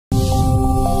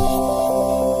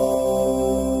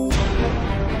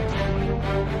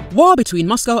war between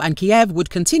Moscow and Kiev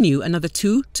would continue another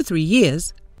 2 to 3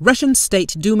 years, Russian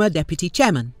State Duma Deputy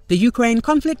Chairman. The Ukraine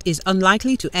conflict is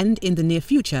unlikely to end in the near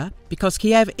future because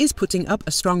Kiev is putting up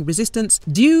a strong resistance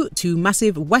due to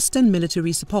massive Western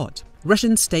military support,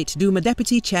 Russian State Duma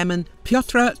Deputy Chairman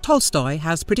Pyotr Tolstoy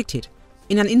has predicted.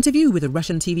 In an interview with a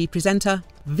Russian TV presenter,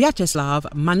 Vyacheslav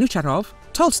Manucharov,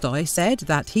 Tolstoy said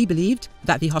that he believed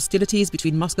that the hostilities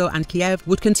between Moscow and Kiev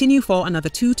would continue for another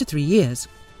 2 to 3 years.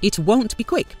 It won't be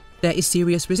quick. There is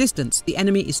serious resistance. The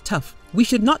enemy is tough. We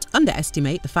should not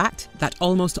underestimate the fact that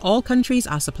almost all countries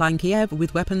are supplying Kiev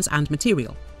with weapons and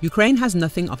material. Ukraine has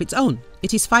nothing of its own.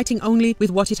 It is fighting only with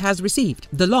what it has received,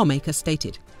 the lawmaker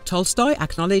stated. Tolstoy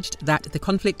acknowledged that the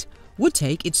conflict would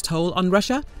take its toll on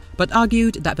Russia, but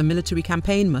argued that the military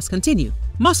campaign must continue.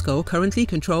 Moscow currently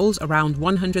controls around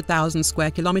 100,000 square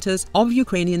kilometers of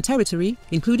Ukrainian territory,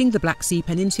 including the Black Sea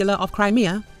Peninsula of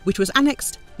Crimea, which was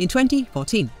annexed in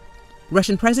 2014.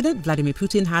 Russian President Vladimir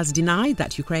Putin has denied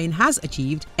that Ukraine has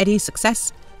achieved any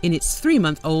success in its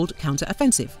 3-month-old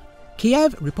counter-offensive.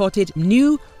 Kiev reported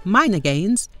new minor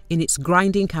gains in its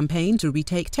grinding campaign to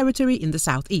retake territory in the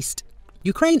southeast.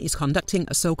 Ukraine is conducting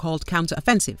a so-called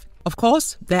counter-offensive. Of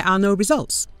course, there are no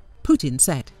results, Putin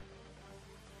said.